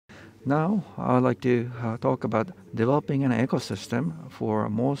Now, I would like to talk about developing an ecosystem for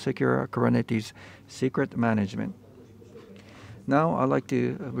more secure Kubernetes secret management. Now, I'd like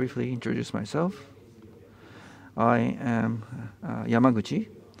to briefly introduce myself. I am Yamaguchi,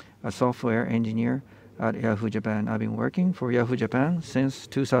 a software engineer at Yahoo Japan. I've been working for Yahoo Japan since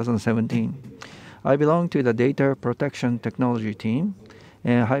 2017. I belong to the data protection technology team,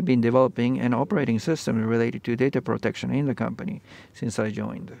 and I've been developing and operating systems related to data protection in the company since I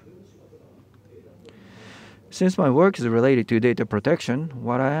joined. Since my work is related to data protection,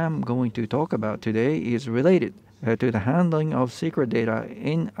 what I am going to talk about today is related to the handling of secret data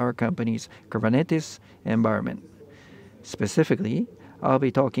in our company's Kubernetes environment. Specifically, I'll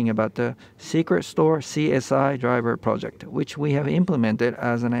be talking about the Secrets Store CSI Driver project, which we have implemented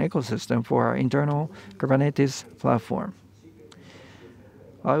as an ecosystem for our internal Kubernetes platform.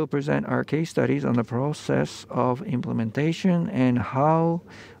 I will present our case studies on the process of implementation and how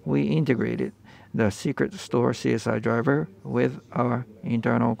we integrated the Secrets Store CSI Driver with our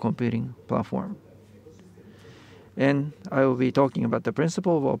internal computing platform. And I will be talking about the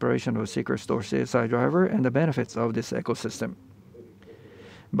principle of operation of Secrets Store CSI Driver and the benefits of this ecosystem.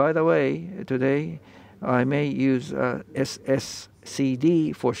 By the way, today I may use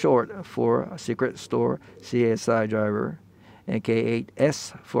SSCD for short for Secrets Store CSI Driver, aka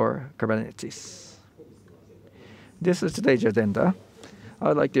S for Kubernetes. This is today's agenda.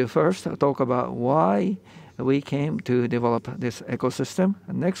 I'd like to first talk about why we came to develop this ecosystem.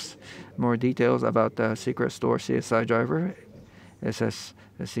 Next, more details about the Secrets Store CSI Driver,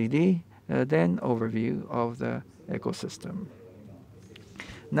 SSCD, then overview of the ecosystem.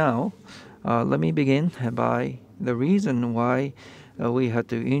 Now, let me begin by the reason why we had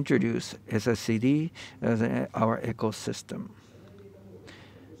to introduce SSCD as our ecosystem.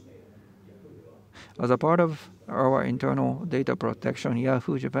 As a part of our internal data protection,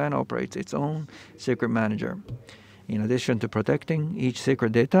 Yahoo Japan operates its own secret manager. In addition to protecting each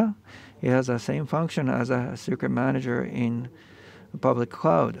secret data, it has the same function as a secret manager in public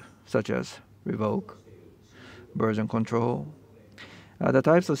cloud, such as revoke, version control. The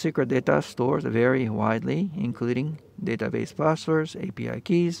types of secret data stores vary widely, including database passwords, API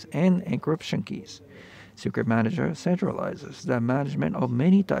keys, and encryption keys. Secret Manager centralizes the management of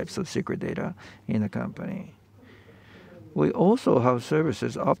many types of secret data in the company. We also have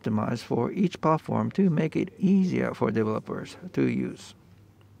services optimized for each platform to make it easier for developers to use.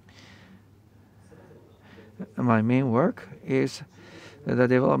 My main work is the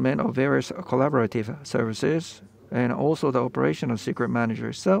development of various collaborative services and also the operation of Secret Manager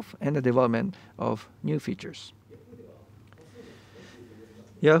itself and the development of new features.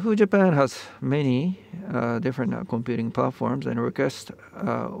 Yahoo Japan has many different computing platforms, and requests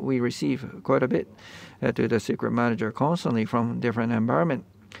we receive quite a bit to the Secret Manager constantly from different environments.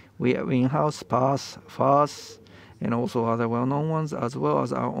 We have in-house PaaS, FaaS, and also other well-known ones, as well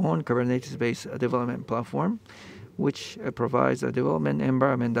as our own Kubernetes-based development platform, which provides a development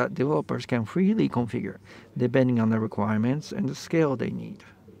environment that developers can freely configure depending on the requirements and the scale they need.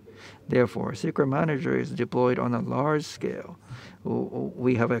 Therefore, Secret Manager is deployed on a large scale.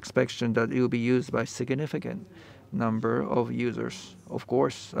 We have expectation that it will be used by a significant number of users. Of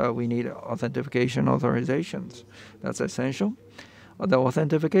course, we need authentication authorizations. That's essential. The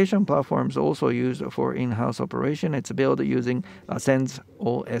authentication platform is also used for in-house operation. It's built using Ascend's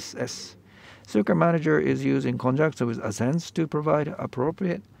OSS. Secret Manager is used in conjunction with Ascend to provide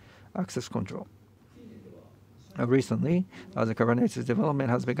appropriate access control. Recently, as the Kubernetes development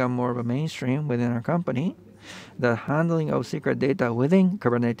has become more of a mainstream within our company, the handling of secret data within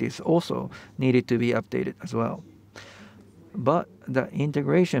Kubernetes also needed to be updated as well. But the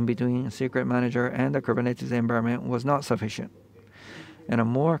integration between Secret Manager and the Kubernetes environment was not sufficient, and a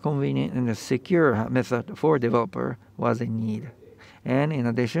more convenient and secure method for developer was a need. And in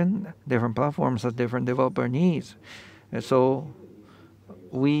addition, different platforms have different developer needs. And so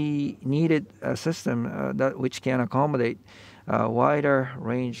we needed a system which can accommodate a wider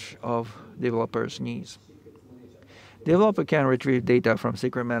range of developers' needs. Developer can retrieve data from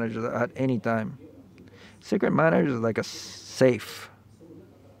Secret Manager at any time. Secret Manager is like a safe.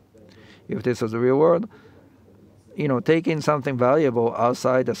 If this was the real world, taking something valuable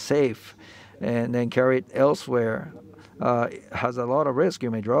outside the safe and then carry it elsewhere has a lot of risk.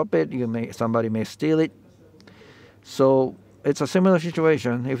 You may drop it. Somebody may steal it. So it's a similar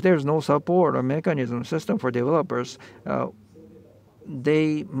situation. If there's no support or mechanism system for developers,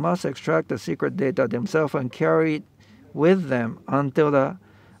 they must extract the secret data themselves and carry it with them until the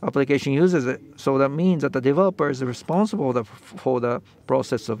application uses it. So that means that the developer is responsible for the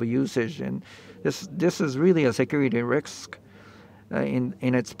process of usage, and this is really a security risk.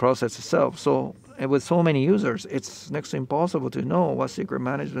 in its process itself. So with so many users, it's next to impossible to know what secret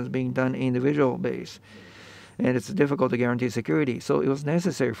management is being done in individual base. And it's difficult to guarantee security. So it was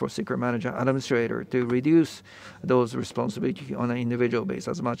necessary for secret manager administrator to reduce those responsibilities on an individual basis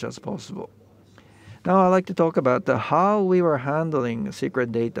as much as possible. Now I'd like to talk about how we were handling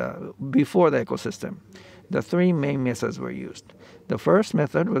secret data before the ecosystem. The three main methods were used. The first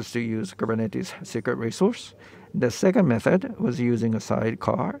method was to use Kubernetes secret resource. The second method was using a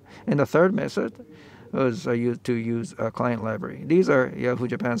sidecar. And the third method was to use a client library. These are Yahoo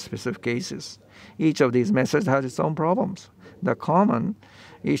Japan specific cases. Each of these methods has its own problems. The common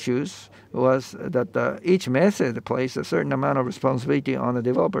issues was that each method placed a certain amount of responsibility on the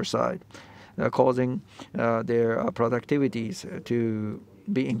developer side, causing their productivities to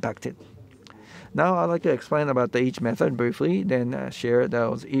be impacted. Now I'd like to explain about each method briefly, then share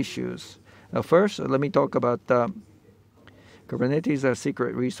those issues. First, let me talk about Kubernetes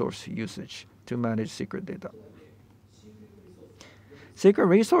secret resource usage to manage secret data. Secret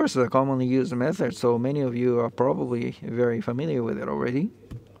resource is a commonly used method, so many of you are probably very familiar with it already.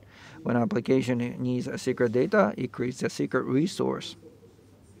 When an application needs a secret data, it creates a secret resource.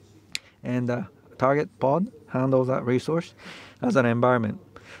 And the target pod handles that resource as an environment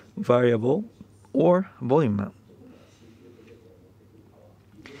variable or volume mount.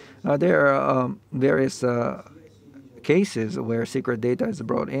 There are various cases where secret data is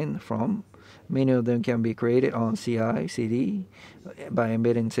brought in from. Many of them can be created on CI/CD by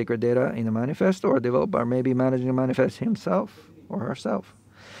embedding secret data in a manifest, or a developer may be managing a manifest himself or herself.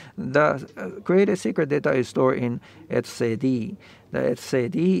 The created secret data is stored in SSCD. The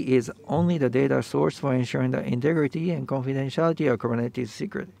SSCD is only the data source for ensuring the integrity and confidentiality of Kubernetes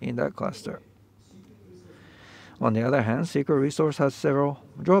secret in that cluster. On the other hand, secret resource has several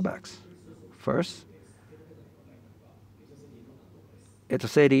drawbacks. First,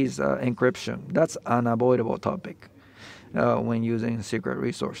 SSCD's encryption. That's an unavoidable topic when using secret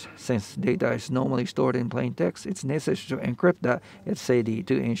resource. Since data is normally stored in plain text, it's necessary to encrypt the SSCD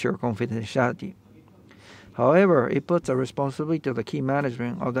to ensure confidentiality. However, it puts a responsibility to the key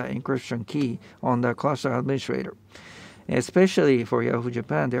management of the encryption key on the cluster administrator. Especially for Yahoo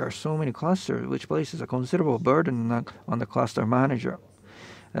Japan, there are so many clusters, which places a considerable burden on the cluster manager.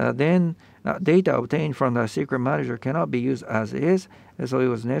 Then data obtained from the secret manager cannot be used as is, and so it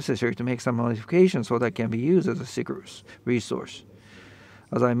was necessary to make some modifications so that it can be used as a secret resource.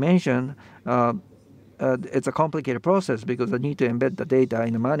 As I mentioned, it's a complicated process because I need to embed the data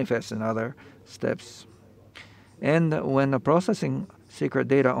in the manifest and other steps. And when processing secret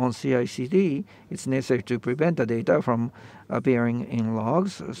data on CI/CD, it's necessary to prevent the data from appearing in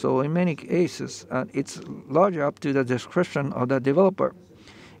logs. So in many cases, it's largely up to the discretion of the developer.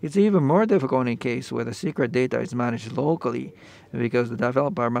 It's even more difficult in a case where the secret data is managed locally, because the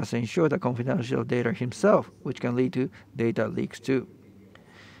developer must ensure the confidential data himself, which can lead to data leaks too.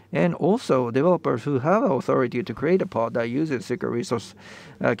 And also, developers who have authority to create a pod that uses secret resource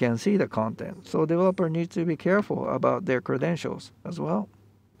can see the content. So developer needs to be careful about their credentials as well.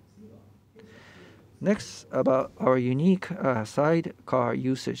 Next, about our unique sidecar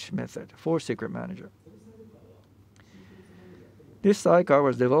usage method for Secret Manager. This sidecar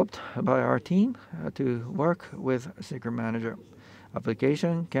was developed by our team to work with Secret Manager.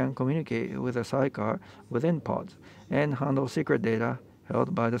 Application can communicate with a sidecar within pods and handle secret data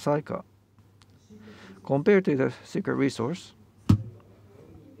held by the sidecar. Compared to the secret resource,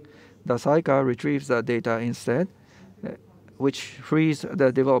 the sidecar retrieves the data instead, which frees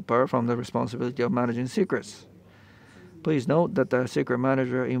the developer from the responsibility of managing secrets. Please note that the secret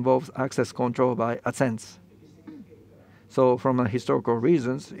manager involves access control by AdSense. So from historical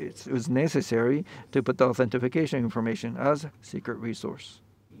reasons, it was necessary to put the authentication information as secret resource.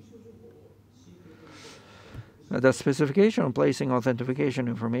 The specification on placing authentication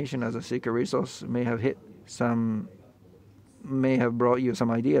information as a secret resource may have brought you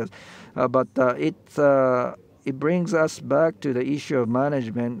some ideas, but it brings us back to the issue of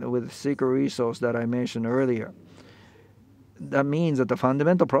management with secret resource that I mentioned earlier. That means that the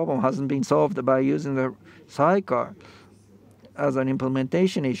fundamental problem hasn't been solved by using the sidecar. As an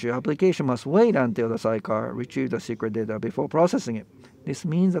implementation issue, application must wait until the sidecar retrieves the secret data before processing it. This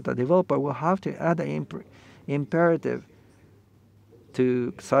means that the developer will have to add the imperative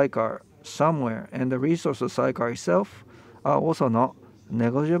to sidecar somewhere, and the resource of sidecar itself are also not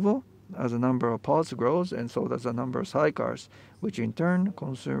negligible as the number of pods grows, and so does the number of sidecars, which in turn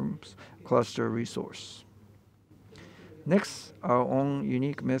consumes cluster resource. Next, our own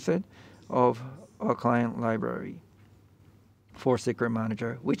unique method of a client library for Secret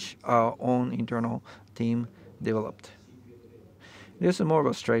Manager, which our own internal team developed. This is more of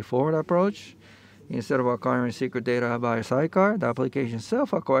a straightforward approach. Instead of acquiring secret data by a sidecar, the application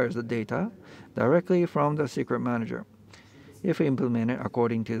itself acquires the data directly from the secret manager. If implemented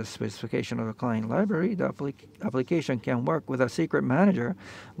according to the specification of the client library, the application can work with a secret manager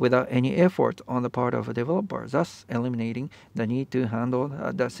without any effort on the part of a developer, thus eliminating the need to handle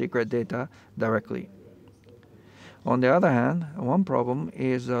the secret data directly. On the other hand, one problem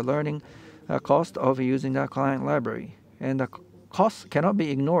is the learning cost of using the client library, and the cost cannot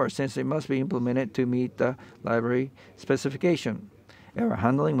be ignored since it must be implemented to meet the library specification. Error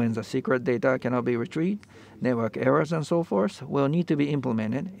handling when the secret data cannot be retrieved, network errors and so forth will need to be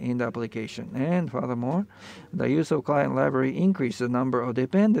implemented in the application. And furthermore, the use of client library increases the number of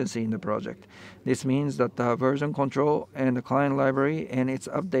dependencies in the project. This means that the version control and the client library and its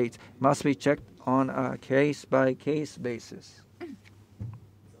updates must be checked on a case-by-case basis.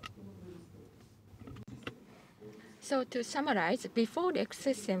 So to summarize, before the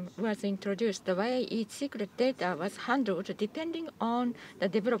ecosystem was introduced, the way each secret data was handled depending on the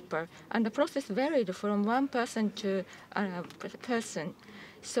developer, and the process varied from one person to another person.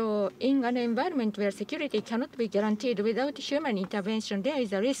 So in an environment where security cannot be guaranteed without human intervention, there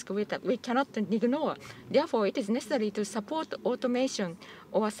is a risk we cannot ignore. Therefore, it is necessary to support automation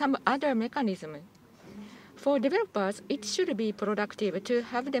or some other mechanism. For developers, it should be productive to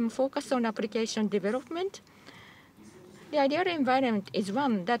have them focus on application development. The ideal environment is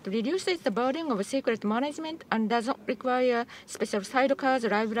one that reduces the burden of secret management and does not require special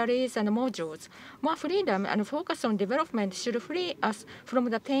sidecars, libraries, and modules. More freedom and focus on development should free us from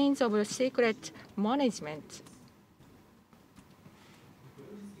the pains of secret management.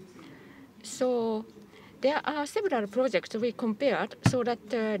 So there are several projects we compared so that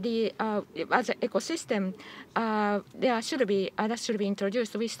as an ecosystem, that should be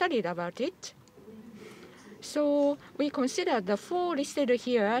introduced. We studied about it. So we considered the four listed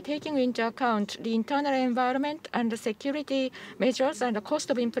here, taking into account the internal environment and the security measures and the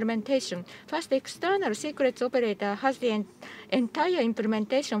cost of implementation. First, the external secrets operator has the entire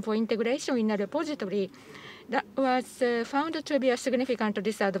implementation for integration in a repository. That was found to be a significant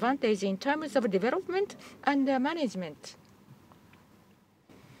disadvantage in terms of development and management.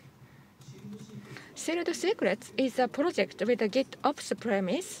 Shared Secrets is a project with a GitOps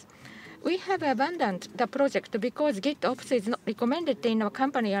premise. We have abandoned the project because GitOps is not recommended in our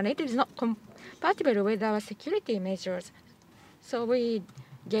company and it is not compatible with our security measures. So we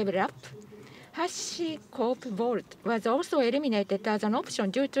gave it up. HashiCorp Vault was also eliminated as an option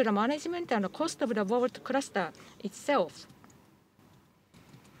due to the management and the cost of the Vault cluster itself.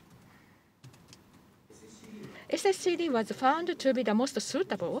 SSCD was found to be the most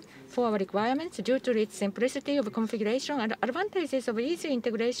suitable for our requirements due to its simplicity of configuration and advantages of easy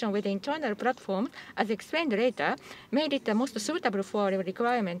integration with the internal platform, as explained later, made it the most suitable for our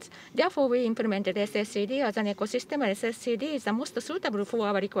requirements. Therefore, we implemented SSCD as an ecosystem, and SSCD is the most suitable for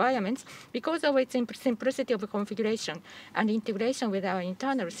our requirements because of its simplicity of configuration and integration with our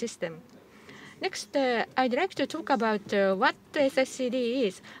internal system. Next, I'd like to talk about what SSCD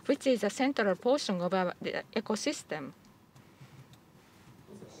is, which is a central portion of our ecosystem.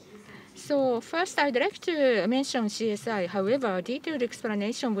 So first, I'd like to mention CSI. However, a detailed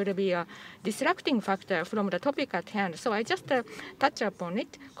explanation will be a distracting factor from the topic at hand. So I just touch upon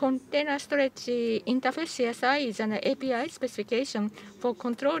it. Container Storage Interface CSI is an API specification for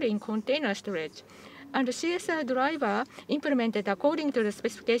controlling container storage. And the CSI driver implemented according to the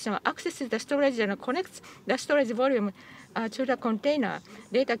specification accesses the storage and connects the storage volume to the container.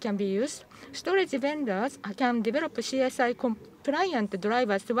 Data can be used. Storage vendors can develop CSI compliant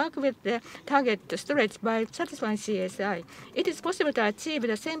drivers to work with the target storage by satisfying CSI. It is possible to achieve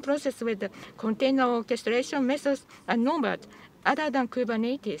the same process with the container orchestration methods and Nomad other than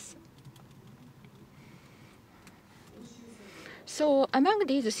Kubernetes. So among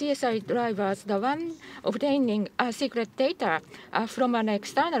these CSI drivers, the one obtaining secret data from an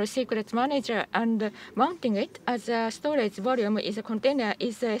external secrets manager and mounting it as a storage volume is a container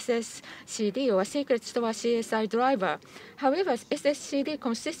is SSCD or Secrets Store CSI Driver. However, SSCD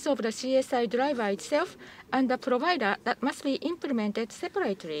consists of the CSI driver itself and the provider that must be implemented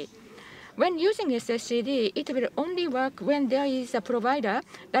separately. When using SSCD, it will only work when there is a provider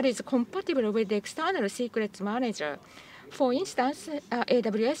that is compatible with the external secrets manager. For instance,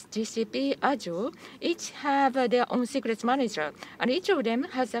 AWS, GCP, Azure, each have their own secrets manager, and each of them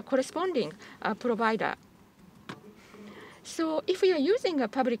has a corresponding provider. So if you are using a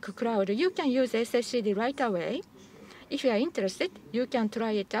public cloud, you can use SSCD right away. If you are interested, you can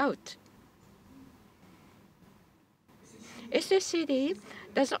try it out. SSCD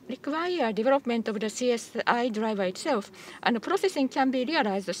does not require development of the CSI driver itself, and processing can be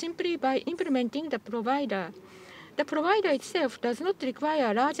realized simply by implementing the provider. The provider itself does not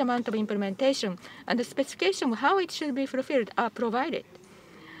require a large amount of implementation, and the specification of how it should be fulfilled are provided.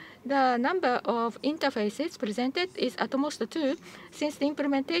 The number of interfaces presented is at most 2. Since the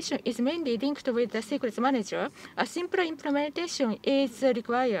implementation is mainly linked with the secrets manager, a simpler implementation is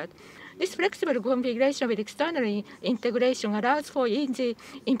required. This flexible configuration with external integration allows for easy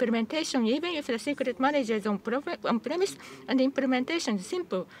implementation even if the secret manager is on-premise and the implementation is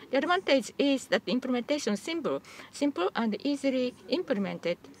simple. The advantage is that the implementation is simple and easily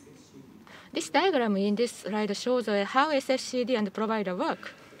implemented. This diagram in this slide shows how SSCD and provider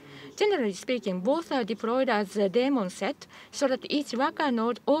work. Generally speaking, both are deployed as a daemon set so that each worker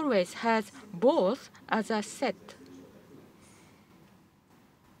node always has both as a set.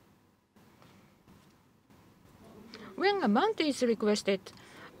 When a mount is requested,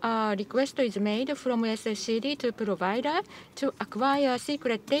 a request is made from SSCD to provider to acquire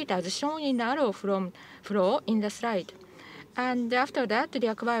secret data as shown in the arrow flow in the slide. And after that, the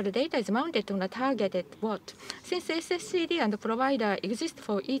acquired data is mounted on a targeted port. Since SSCD and the provider exist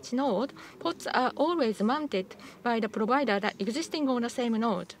for each node, ports are always mounted by the provider that existing on the same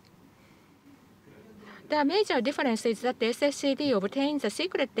node. The major difference is that the SSCD obtains the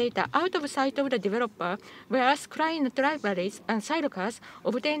secret data out of sight of the developer, whereas client libraries and sidecars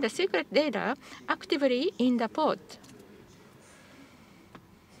obtain the secret data actively in the port.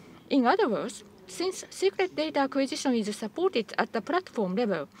 In other words, since secret data acquisition is supported at the platform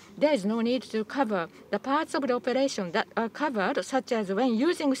level, there is no need to cover the parts of the operation that are covered, such as when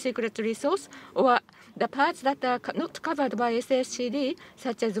using secret resource, or the parts that are not covered by SSCD,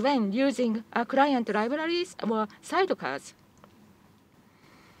 such as when using client libraries or sidecars.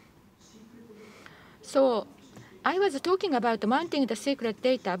 So I was talking about mounting the secret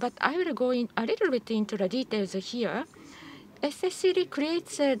data, but I will go in a little bit into the details here. SSCD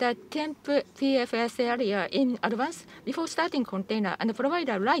creates the temp PFS area in advance before starting container, and the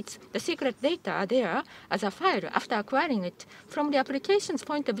provider writes the secret data there as a file after acquiring it. From the application's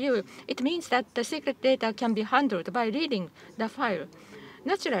point of view, it means that the secret data can be handled by reading the file.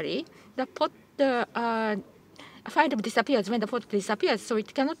 Naturally, the file disappears when the port disappears, so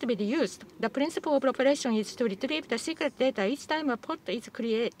it cannot be reused. The principle of operation is to retrieve the secret data each time a port is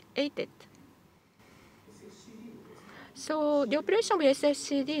created. So the operation of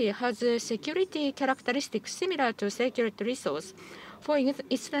SSCD has security characteristics similar to secret resource. For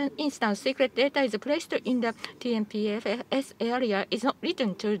instance, secret data is placed in the TMPFS area is not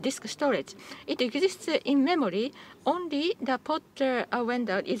written to disk storage. It exists in memory only the port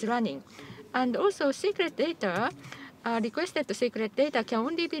window is running. And also secret data, requested secret data can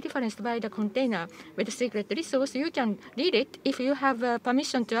only be referenced by the container. With the secret resource, you can read it if you have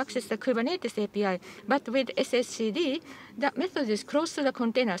permission to access the Kubernetes API. But with SSCD, the method is close to the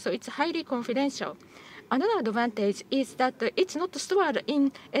container, so it's highly confidential. Another advantage is that it's not stored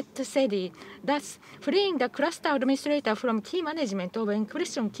in etcd, thus freeing the cluster administrator from key management over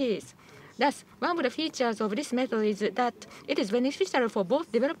encryption keys. Thus, one of the features of this method is that it is beneficial for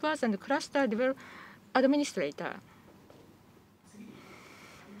both developers and cluster administrator.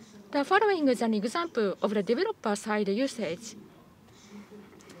 The following is an example of the developer-side usage.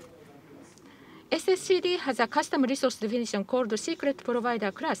 SSCD has a custom resource definition called Secret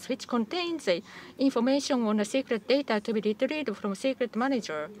Provider class, which contains information on the secret data to be retrieved from Secret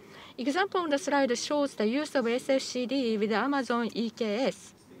Manager. Example on the slide shows the use of SSCD with Amazon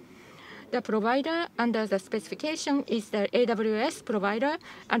EKS. The provider under the specification is the AWS provider,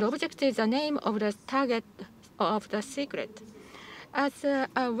 and object is the name of the target of the secret. As a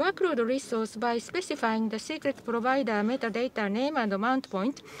workload resource, by specifying the secret provider metadata name and mount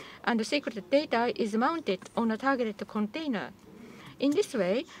point, and the secret data is mounted on a targeted container. In this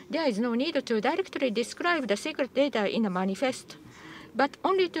way, there is no need to directly describe the secret data in a manifest, but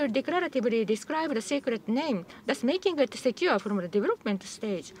only to declaratively describe the secret name, thus making it secure from the development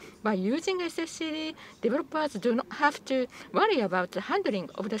stage. By using SSCD, developers do not have to worry about the handling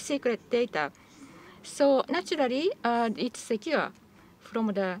of the secret data. So naturally, it's secure from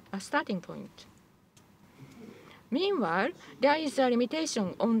the starting point. Meanwhile, there is a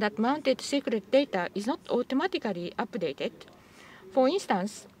limitation on that mounted secret data is not automatically updated. For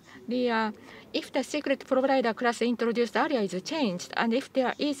instance, if the secret provider class introduced earlier is changed, and if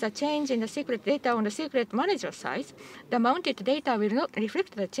there is a change in the secret data on the secret manager side, the mounted data will not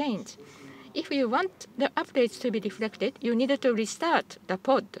reflect the change. If you want the updates to be reflected, you need to restart the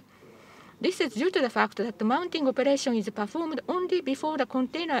pod. This is due to the fact that the mounting operation is performed only before the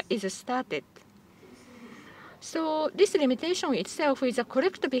container is started. So this limitation itself is a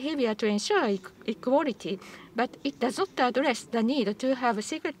correct behavior to ensure equality, but it does not address the need to have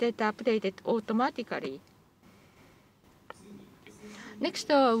secret data updated automatically.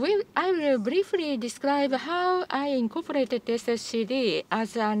 Next, I will briefly describe how I incorporated SSCD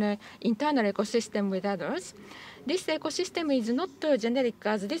as an internal ecosystem with others. This ecosystem is not generic,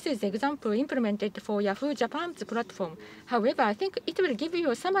 as this is example implemented for Yahoo Japan's platform. However, I think it will give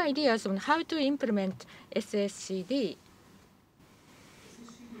you some ideas on how to implement SSCD.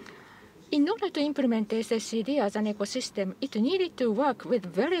 In order to implement SSCD as an ecosystem, it needed to work with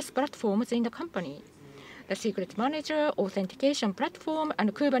various platforms in the company. The Secret Manager, authentication platform,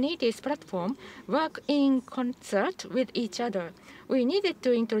 and Kubernetes platform work in concert with each other. We needed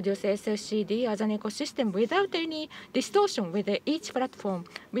to introduce SSCD as an ecosystem without any distortion with each platform,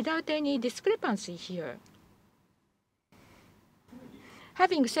 without any discrepancy here.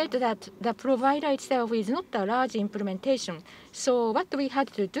 Having said that, the provider itself is not a large implementation, so what we had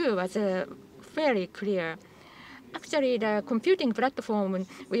to do was very clear. Actually, the computing platform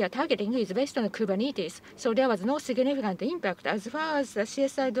we are targeting is based on Kubernetes, so there was no significant impact as far as the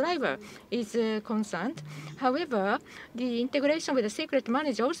CSI Driver is concerned. However, the integration with the Secret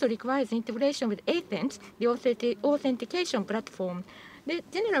Manager also requires integration with Athens, the authentication platform. The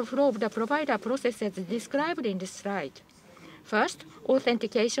general flow of the provider process is described in this slide. First,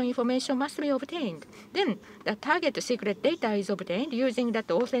 authentication information must be obtained. Then, the target secret data is obtained using that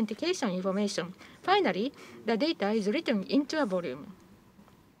authentication information. Finally, the data is written into a volume.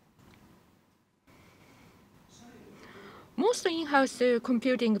 Most in-house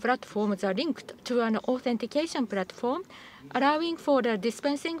computing platforms are linked to an authentication platform, allowing for the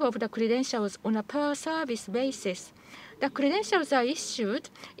dispensing of the credentials on a per-service basis. The credentials are issued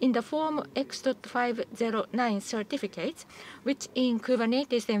in the form X.509 certificates, which in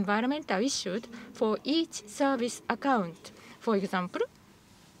Kubernetes environment are issued for each service account. For example,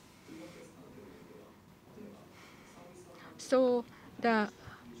 so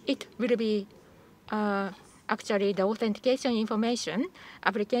it will be actually the authentication information.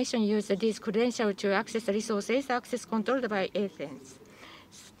 Application uses these credentials to access resources, access controlled by Athens.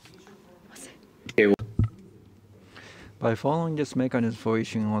 By following this mechanism for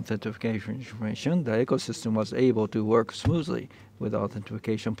issuing authentication information, the ecosystem was able to work smoothly with the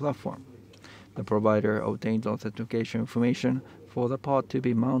authentication platform. The provider obtains authentication information for the pod to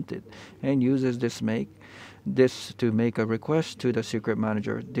be mounted and uses this to make a request to the secret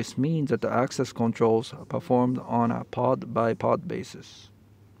manager. This means that the access controls are performed on a pod-by-pod basis.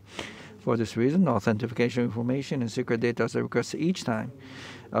 For this reason, authentication information and secret data is requested each time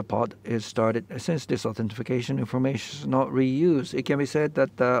a pod is started. Since this authentication information is not reused, it can be said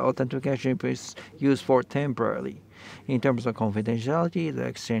that the authentication is used for temporarily. In terms of confidentiality, the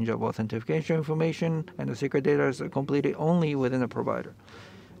exchange of authentication information and the secret data is completed only within the provider,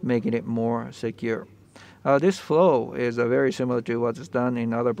 making it more secure. This flow is very similar to what is done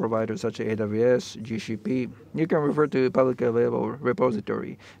in other providers such as AWS, GCP. You can refer to publicly available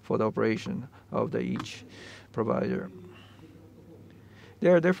repository for the operation of each provider.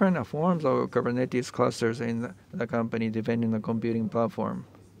 There are different forms of Kubernetes clusters in the company depending on the computing platform.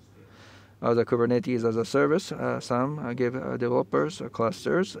 The Kubernetes as a service, some give developers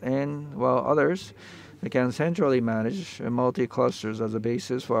clusters, and while others can centrally manage multi-clusters as a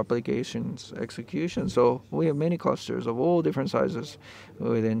basis for applications execution. So we have many clusters of all different sizes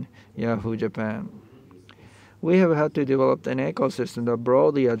within Yahoo Japan. We have had to develop an ecosystem that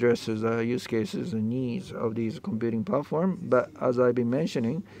broadly addresses the use cases and needs of these computing platforms, but as I've been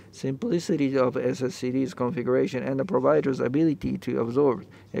mentioning, simplicity of SSCD's configuration and the provider's ability to absorb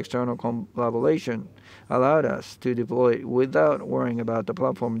external collaboration allowed us to deploy it without worrying about the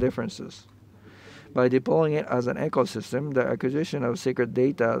platform differences. By deploying it as an ecosystem, the acquisition of secret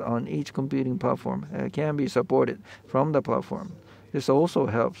data on each computing platform can be supported from the platform. This also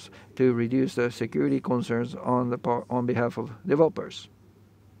helps to reduce the security concerns on behalf of developers.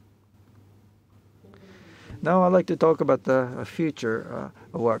 Now I'd like to talk about the future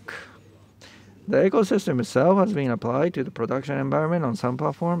work. The ecosystem itself has been applied to the production environment on some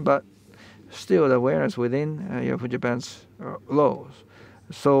platform, but still the awareness within Yahoo Japan's low.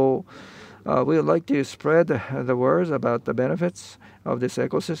 So we would like to spread the words about the benefits of this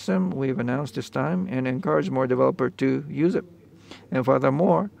ecosystem we've announced this time and encourage more developers to use it. And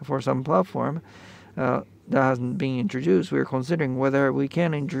furthermore, for some platform that hasn't been introduced, we're considering whether we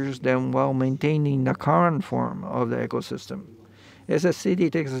can introduce them while maintaining the current form of the ecosystem.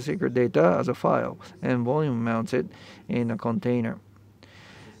 SSCD takes the secret data as a file and volume mounts it in a container.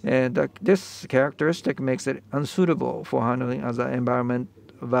 And this characteristic makes it unsuitable for handling as an environment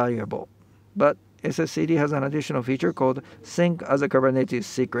variable. But SSCD has an additional feature called Sync as a Kubernetes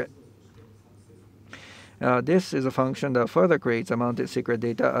secret. This is a function that further creates a mounted secret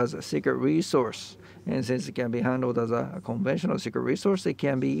data as a secret resource. And since it can be handled as a conventional secret resource, it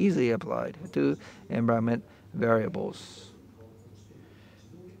can be easily applied to environment variables.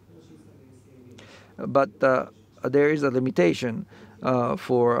 But there is a limitation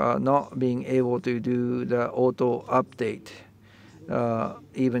for not being able to do the auto update,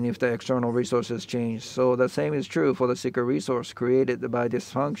 even if the external resources change. So the same is true for the secret resource created by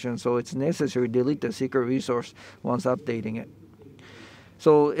this function. So it's necessary to delete the secret resource once updating it.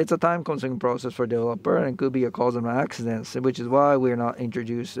 So it's a time-consuming process for developer and could be a cause of accidents, which is why we're not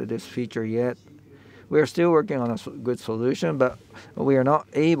introduced this feature yet. We are still working on a good solution, but we are not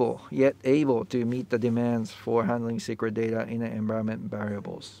yet able to meet the demands for handling secret data in the environment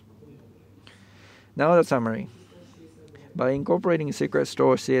variables. Now the summary. By incorporating Secrets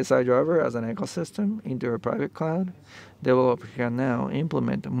Store CSI Driver as an ecosystem into a private cloud, developers can now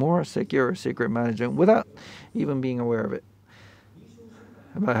implement more secure secret management without even being aware of it.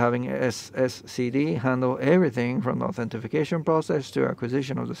 By having SSCD handle everything from the authentication process to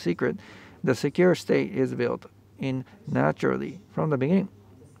acquisition of the secret, the secure state is built in naturally from the beginning.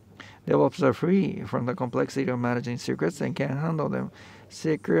 Developers are free from the complexity of managing secrets and can handle them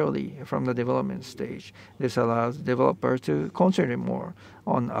securely from the development stage. This allows developers to concentrate more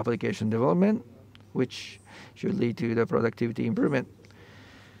on application development, which should lead to the productivity improvement.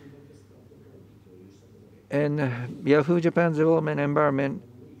 And Yahoo Japan's development environment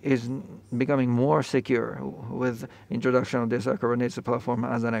is becoming more secure with introduction of this Kubernetes platform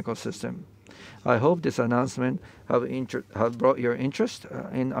as an ecosystem. I hope this announcement have brought your interest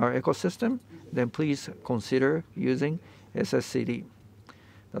in our ecosystem. Then please consider using SSCD.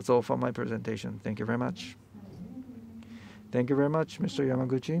 That's all for my presentation. Thank you very much. Thank you very much, Mr.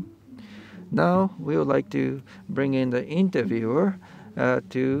 Yamaguchi. Now we would like to bring in the interviewer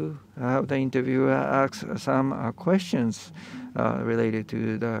to have the interviewer ask some questions related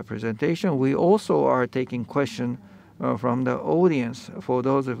to the presentation. We also are taking questions from the audience. For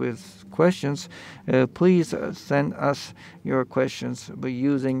those with questions, please send us your questions by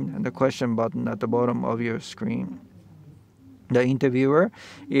using the question button at the bottom of your screen. The interviewer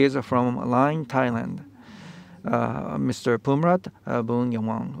is from Line, Thailand. Mr. Pumrat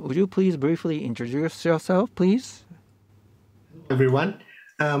Bunyawang. Would you please briefly introduce yourself, please? Everyone,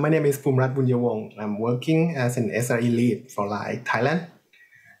 my name is Pumrat Bunyawong. I'm working as an SRE lead for Line, Thailand.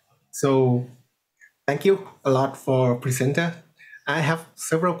 So thank you a lot for presenter. I have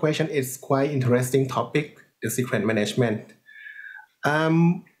several questions. It's quite interesting topic, the secret management.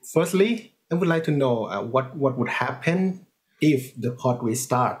 Firstly, I would like to know what would happen if the pod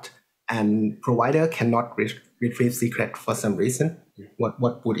restart and provider cannot retrieve secret for some reason.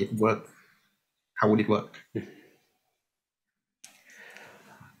 What would it work? How would it work?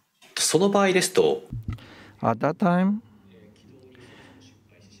 その場合ですと At that time,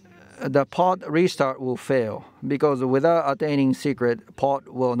 the pod restart will fail because without attaining secret, pod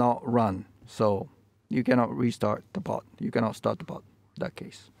will not run. So you cannot restart the pod. You cannot start the pod. That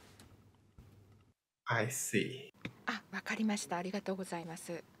case. I see. わかりました。ありがとうございま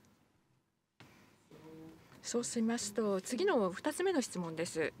す。そうしますと、次の2つ目の質問で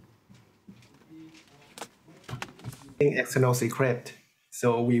す。External secret.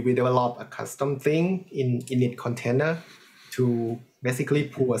 So we develop a custom thing in init container to basically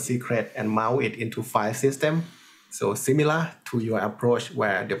pull a secret and mount it into file system. So similar to your approach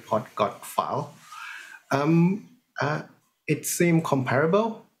where the pod got file. It seems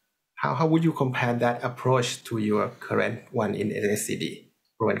comparable. How would you compare that approach to your current one in SSCD?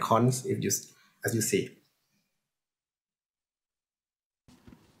 Pro and cons, as you see.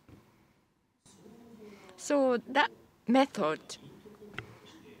 So that method,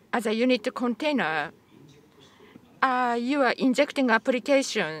 as a unit container, you are injecting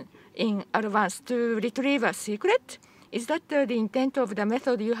application in advance to retrieve a secret? Is that the intent of the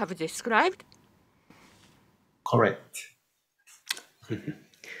method you have described? Correct.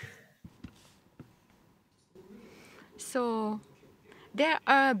 So there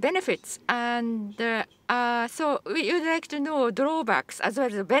are benefits, and so we would like to know drawbacks as well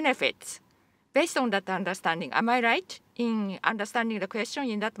as benefits based on that understanding. Am I right in understanding the question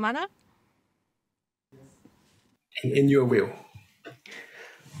in that manner? In your view.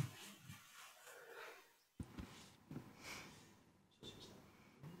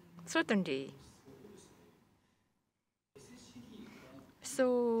 Certainly.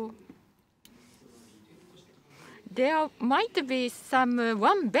 So there might be some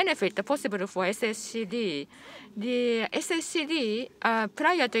one benefit possible for SSCD. The SSCD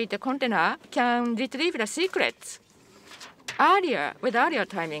prior to the container can retrieve the secrets earlier with earlier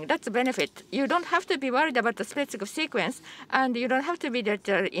timing. That's a benefit. You don't have to be worried about the specific sequence, and you don't have to be that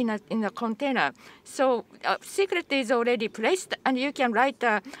in a container. So secret is already placed, and you can run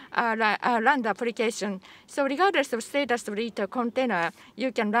the application. So regardless of status of the container,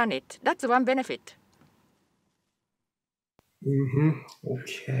 you can run it. That's one benefit.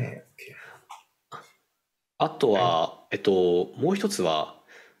 Okay. あとは、もう一つは、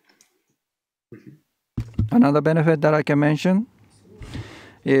Another benefit that I can mention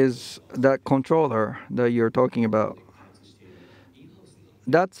is that controller that you're talking about.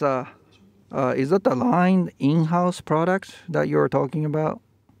 That's is that the line in-house product that you're talking about?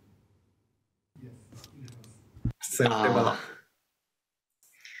 Self-developed.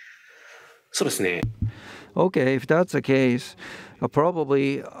 そうですね。 Okay, if that's the case,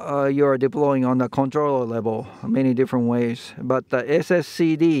 probably you're deploying on the controller level many different ways. But the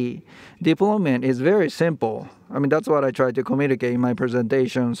SSCD deployment is very simple. I mean, that's what I tried to communicate in my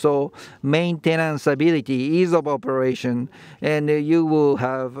presentation. So maintenance ability, ease of operation, and you will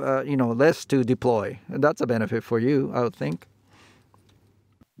have less to deploy. That's a benefit for you, I would think.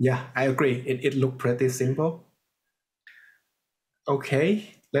 Yeah, I agree. It looked pretty simple.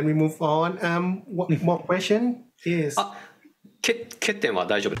 Okay, let me move on. What more question is? 欠点は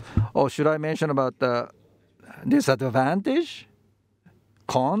大丈夫です。 Oh, should I mention about the disadvantage?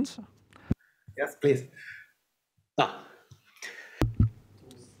 Cons? Yes, please. あ、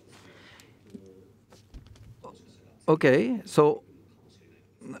 Okay, so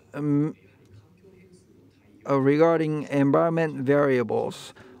regarding environment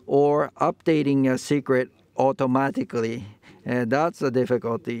variables or updating a secret automatically, that's the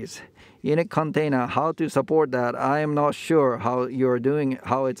difficulties. In a container, how to support that, I am not sure how you're doing,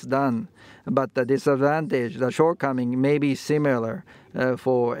 how it's done. But the disadvantage, the shortcoming may be similar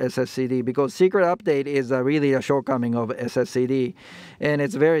for SSCD, because secret update is really a shortcoming of SSCD, and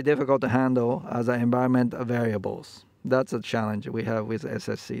it's very difficult to handle as an environment variables. That's a challenge we have with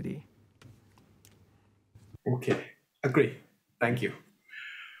SSCD. Okay, agree. Thank you.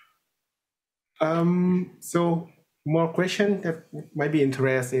 So more question that might be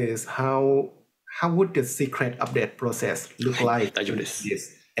interest is how would the secret update process look like in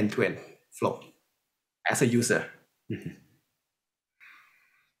this end-to-end flow as a user?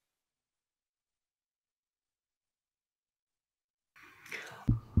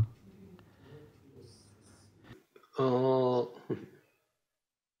 あー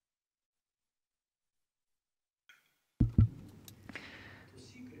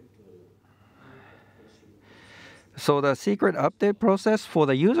So the secret update process for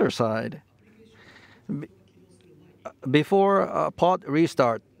the user side, before a pod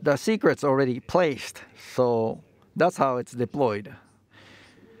restart, the secret's already placed. So that's how it's deployed.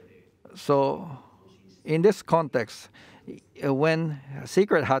 So in this context, when a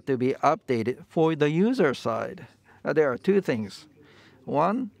secret had to be updated for the user side, there are two things.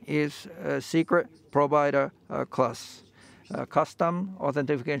 One is a secret provider class, custom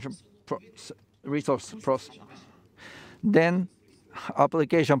authentication resource process. Then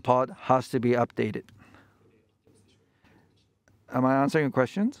application pod has to be updated. Am I answering your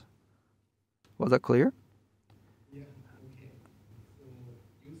questions? Was that clear?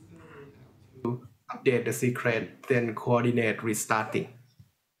 Update the secret, then coordinate restarting.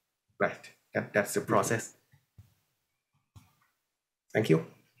 Right, that's the process. Thank you.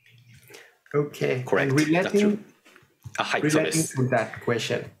 Okay, Correct. and relating Relating to that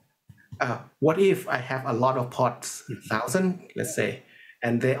question, what if I have a lot of pods, 1,000, let's say,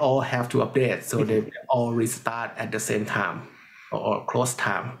 and they all have to update, so they all restart at the same time or close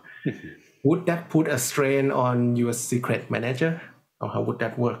time? Would that put a strain on your secret manager, or how would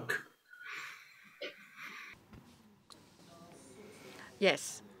that work?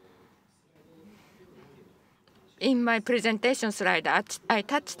 Yes. In my presentation slide, I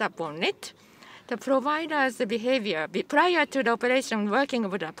touched upon it. The provider's behavior prior to the operation working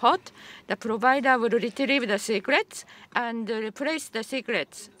with a pod, the provider would retrieve the secrets and replace the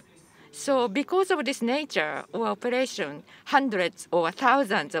secrets. So because of this nature of operation, hundreds or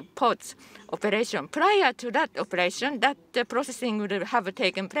thousands of pods operation, prior to that operation, that processing would have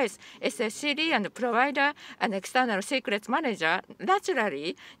taken place. SSCD and the provider and external secrets manager,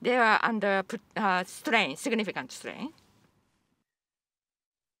 naturally, they are under strain, significant strain.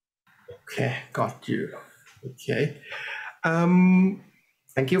 Okay, got you. Okay.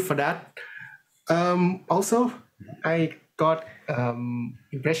 Thank you for that. Also, I got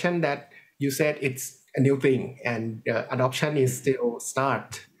impression that you said it's a new thing, and adoption is still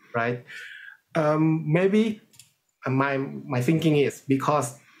start, right? Maybe my thinking is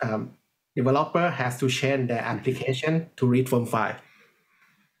because developer has to change their application to read from file,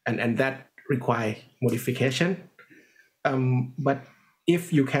 and that require modification. But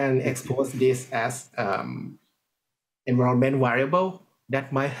if you can expose this as environment variable,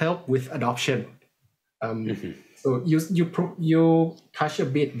 that might help with adoption. So you touch a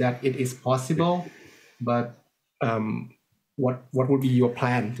bit that it is possible, but what would be your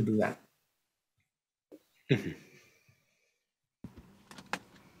plan to do that?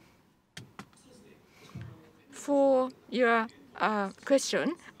 For your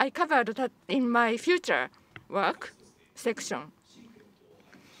question, I covered that in my future work section.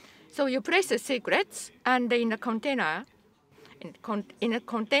 So you place the secrets, and in a container, in a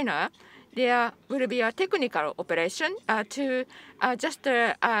container, there will be a technical operation to just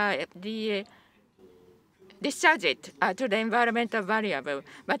discharge it to the environmental variable.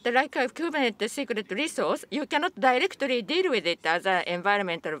 But like a Kubernetes secret resource, you cannot directly deal with it as an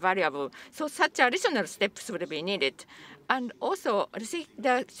environmental variable. So such additional steps will be needed. And also,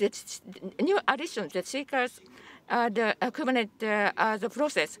 the new additions, the secrets, the Kubernetes the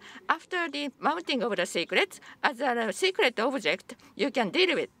process. After the mounting of the secrets, as a secret object, you can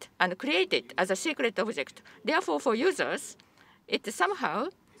deal with and create it as a secret object. Therefore, for users, it's somehow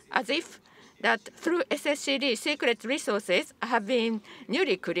as if that through SSCD, secret resources have been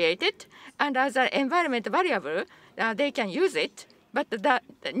newly created, and as an environment variable, they can use it, but the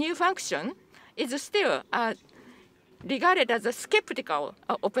new function is still regarded as a skeptical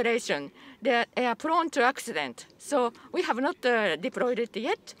operation. They are prone to accident. So we have not deployed it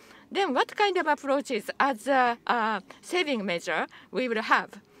yet. Then what kind of approaches as a saving measure we will have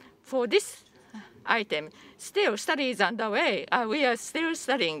for this item? Still, study is underway. We are still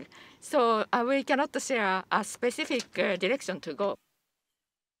studying. So we cannot share a specific direction to go.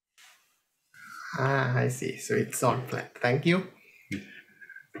 I see. So it's on plan. Thank you.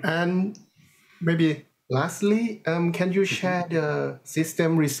 And maybe lastly, can you share the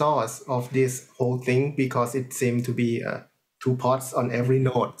system resource of this whole thing? Because it seems to be 2 pods on every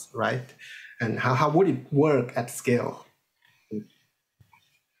node, right? And how would it work at scale?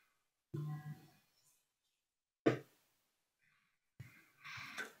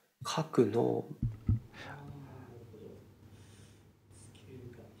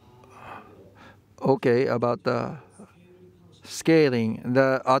 Okay, about the scaling.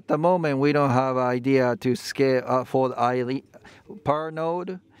 At the moment, we don't have idea to scale for the per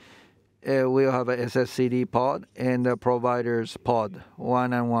node. We'll have a SSCD pod and the provider's pod,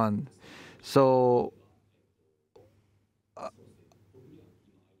 one-on-one. So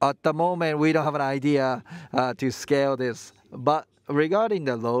at the moment, we don't have an idea to scale this. But regarding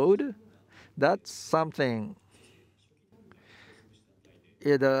the load, that's something.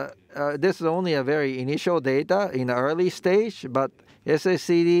 This is only a very initial data in the early stage, but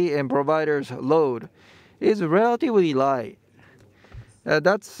SSCD and providers load is relatively light.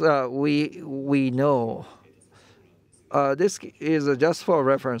 That's we know. This is just for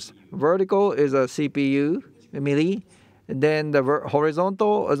reference. Vertical is a CPU milli, then the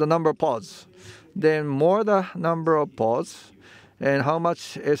horizontal is the number of pods, then more the number of pods, and how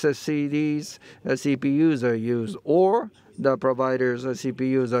much SSCDs CPUs are used, or the providers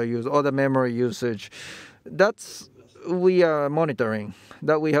CPUs are used, or the memory usage. That's we are monitoring.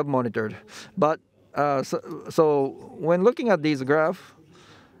 That we have monitored, but so when looking at these graphs,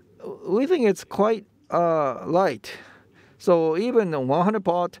 we think it's quite light. So even 100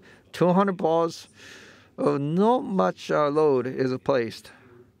 pod, 200 pods, not much load is placed.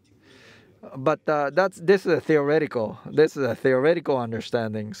 But this is a theoretical. This is a theoretical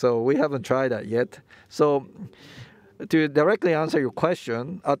understanding. So we haven't tried that yet. So to directly answer your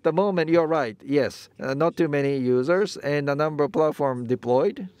question, at the moment you're right. Yes, not too many users, and the number of platform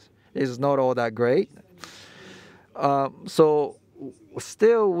deployed is not all that great. So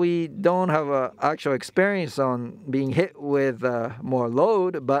still, we don't have actual experience on being hit with more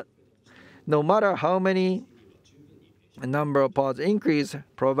load. But no matter how many number of pods increase,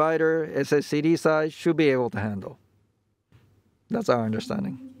 provider SSCD size should be able to handle. That's our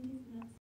understanding.